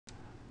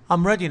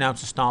I'm ready now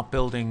to start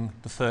building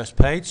the first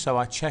page, so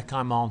I check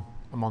I'm on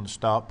the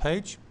start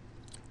page.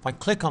 If I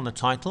click on the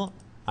title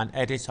and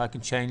edit, I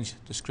can change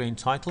the screen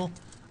title.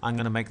 I'm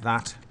going to make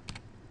that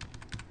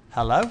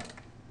hello.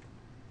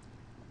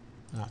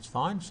 That's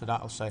fine, so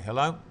that'll say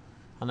hello.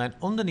 And then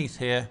underneath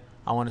here,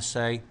 I want to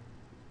say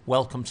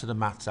welcome to the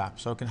Maths app.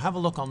 So I can have a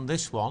look on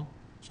this one.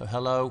 So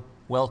hello,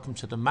 welcome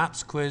to the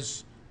Maths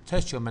quiz,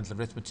 test your mental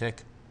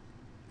arithmetic,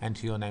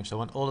 enter your name. So I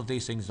want all of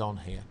these things on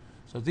here.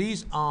 So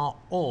these are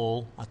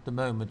all, at the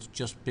moment,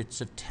 just bits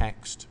of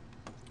text.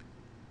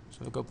 So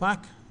we'll go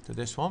back to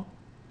this one.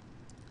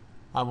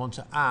 I want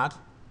to add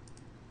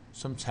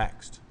some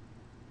text.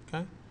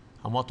 Okay?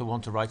 And what do I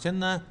want to write in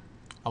there?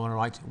 I want to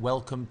write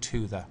welcome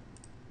to the.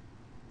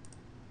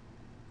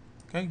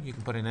 Okay, you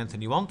can put in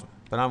anything you want,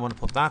 but I want to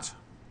put that.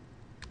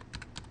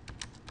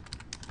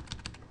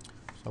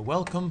 So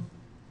welcome,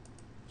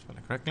 spell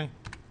it correctly.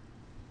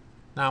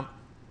 Now,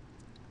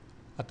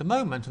 at the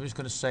moment, I'm just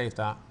going to save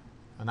that.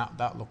 And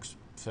that looks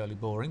fairly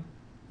boring.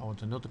 I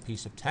want another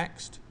piece of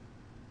text.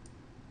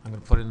 I'm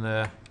going to put in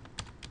the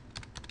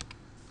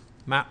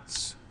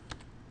Maths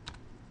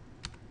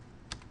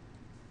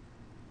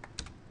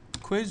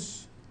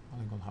quiz. I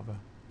think I'll have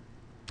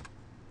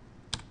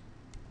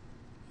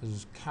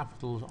there's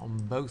capitals on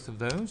both of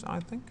those,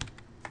 I think.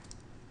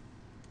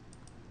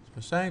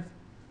 So save.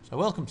 So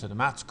welcome to the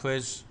Maths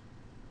quiz.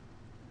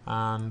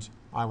 And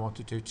I want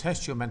to do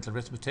test your mental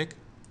arithmetic.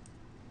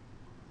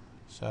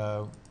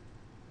 So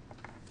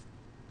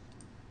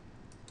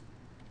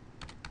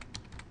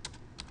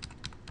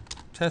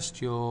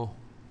test your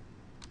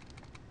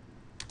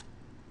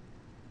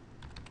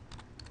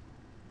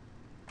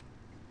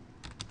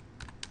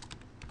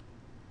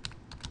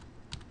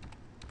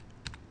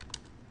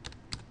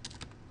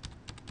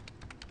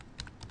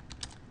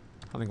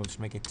I think we'll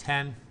just make it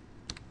 10.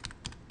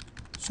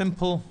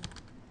 Simple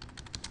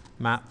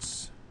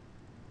maths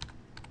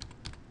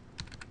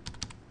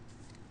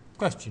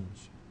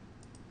questions.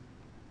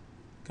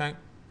 Okay.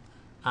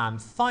 And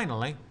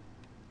finally,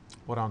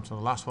 what on to the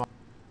last one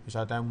is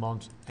I don't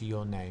want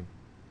your name.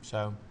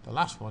 So the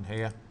last one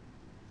here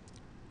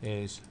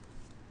is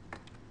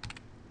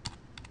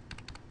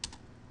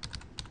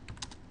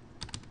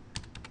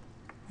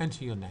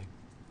enter your name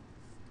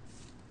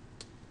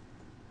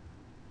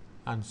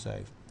and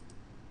save.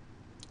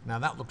 Now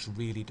that looks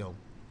really dull.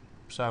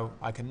 So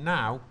I can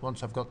now,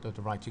 once I've got the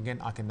writing in,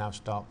 I can now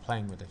start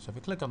playing with it. So if I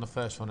click on the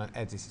first one and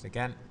edit it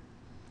again,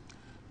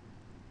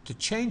 to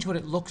change what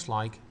it looks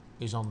like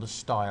is on the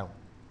style.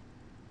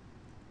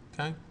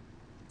 Okay.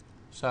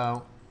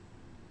 So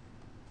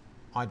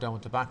I don't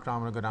want the background.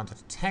 I'm going to go down to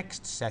the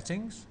text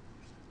settings.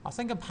 I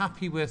think I'm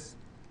happy with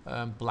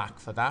black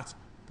for that,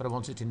 but I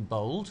want it in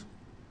bold.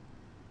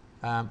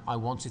 I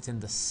want it in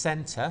the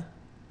center,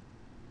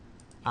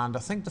 and I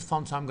think the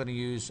font I'm going to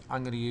use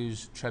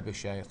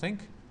Trebuchet, I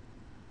think.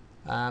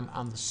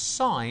 And the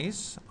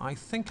size, I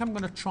think I'm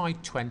going to try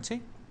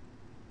 20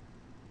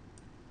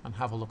 and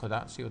have a look at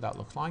that, see what that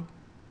looks like.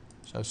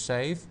 So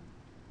save.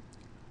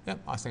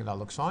 Yep, I think that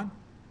looks fine.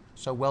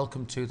 So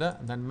welcome to the,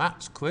 and then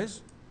Maths quiz.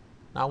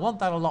 Now I want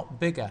that a lot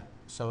bigger.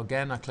 So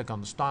again, I click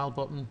on the style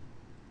button.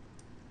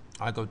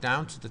 I go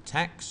down to the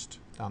text,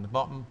 down the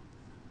bottom.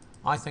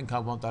 I think I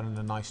want that in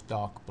a nice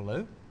dark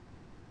blue.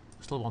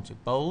 I still want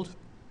it bold.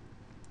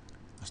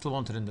 I still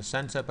want it in the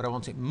center, but I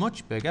want it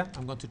much bigger.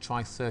 I'm going to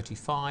try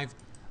 35,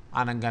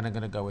 and I'm going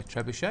to go with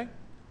Trebuchet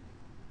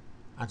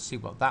and see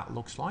what that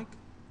looks like.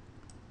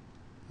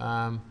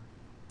 And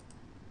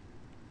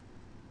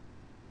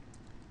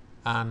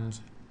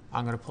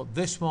I'm going to put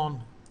this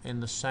one in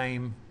the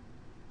same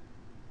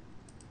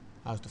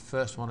as the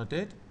first one I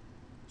did.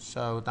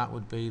 So that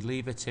would be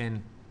leave it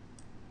in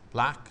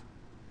black,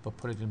 but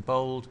put it in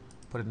bold,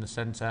 put it in the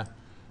center,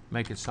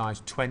 make it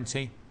size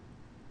 20,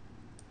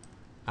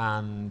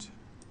 and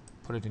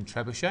put it in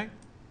Trebuchet,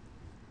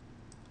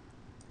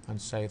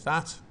 and save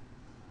that.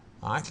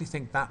 I actually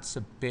think that's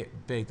a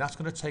bit big. That's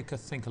going to take, I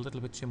think, a little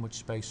bit too much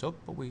space up,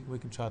 but we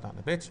can try that in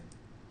a bit.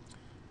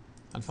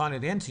 And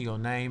finally, enter your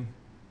name.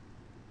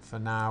 For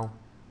now,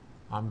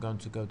 I'm going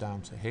to go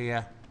down to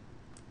here,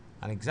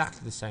 and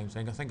exactly the same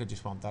thing. I think I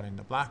just want that in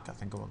the black. I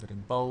think I want it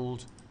in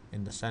bold,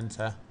 in the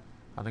center.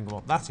 I think I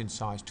want that in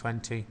size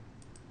 20, and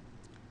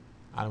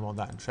I want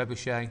that in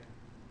Trebuchet,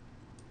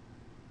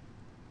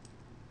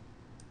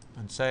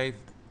 and save.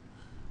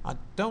 I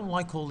don't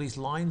like all these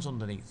lines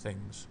underneath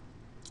things.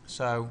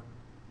 So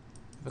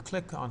if I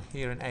click on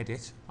here and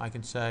edit, I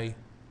can say,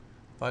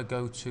 if I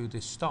go to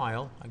this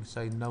style, I can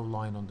say no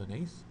line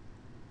underneath,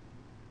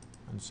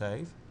 and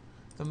save.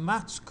 The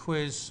Maths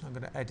quiz, I'm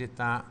going to edit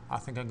that. I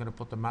think I'm going to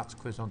put the Maths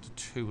quiz onto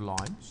 2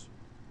 lines,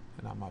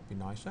 and that might be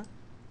nicer.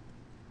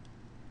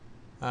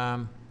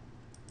 And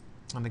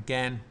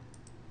again,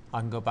 I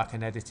can go back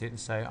and edit it and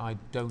say I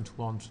don't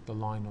want the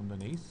line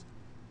underneath.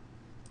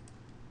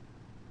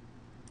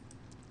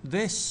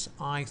 This,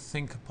 I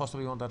think,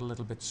 possibly want that a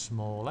little bit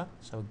smaller.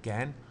 So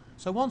again,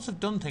 so once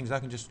I've done things, I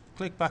can just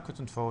click backwards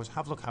and forwards,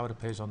 have a look how it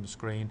appears on the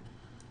screen.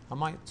 I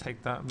might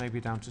take that maybe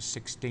down to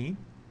 16.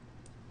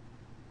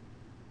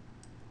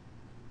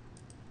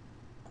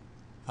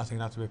 I think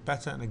that's a bit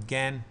better. And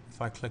again,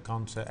 if I click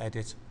on to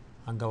edit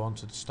and go on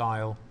to the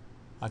style,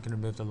 I can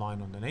remove the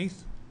line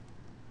underneath.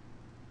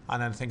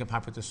 And then I think I'm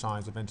happy with the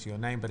size of enter your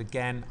name, but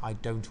again, I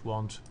don't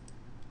want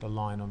the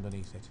line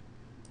underneath it.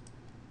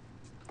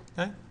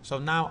 Okay, so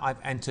now I've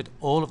entered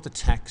all of the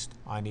text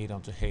I need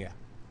onto here.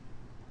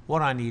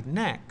 What I need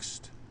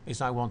next is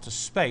I want a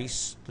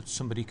space that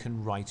somebody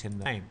can write in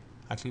the name.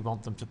 I actually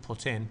want them to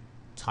put in,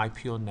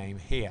 type your name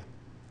here.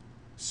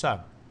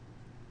 So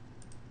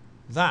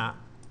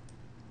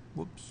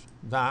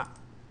that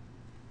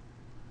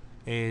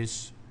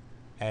is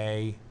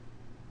a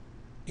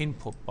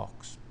input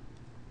box.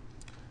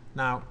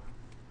 Now,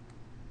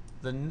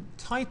 the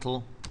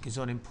title is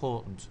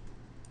unimportant.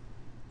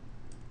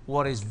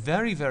 What is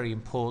very, very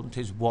important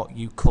is what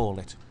you call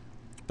it,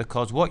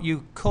 because what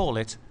you call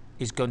it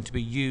is going to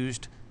be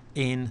used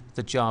in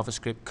the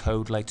JavaScript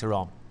code later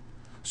on.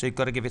 So you've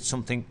got to give it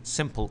something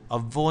simple.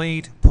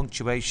 Avoid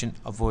punctuation,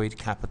 avoid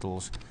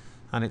capitals.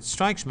 And it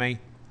strikes me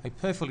a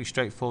perfectly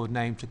straightforward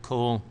name to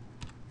call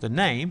the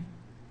name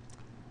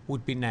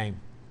would be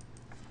name.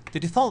 The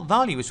default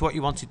value is what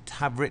you wanted to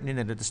have written in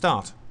it at the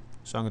start.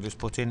 So I'm going to just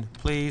put in,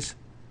 please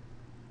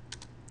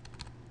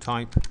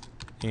type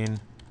in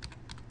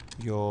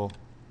your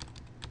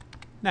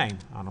name,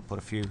 and I'll put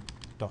a few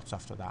dots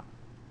after that.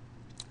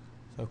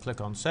 So click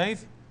on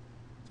save.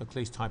 So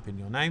please type in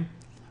your name.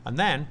 And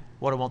then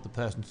what I want the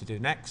person to do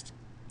next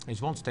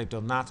is, once they've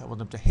done that, I want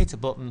them to hit a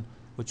button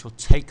which will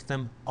take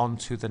them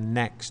onto the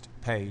next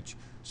page.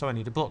 So I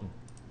need a button.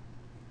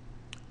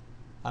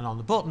 And on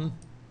the button,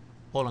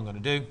 all I'm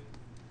going to do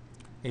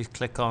is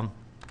click on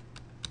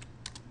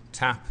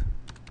tap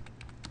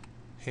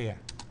here.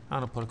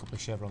 And I'll put a couple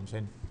of chevrons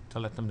in to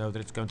let them know that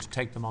it's going to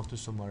take them onto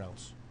somewhere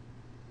else.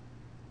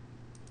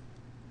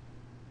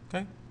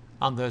 Okay?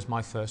 And there's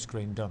my first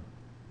screen done.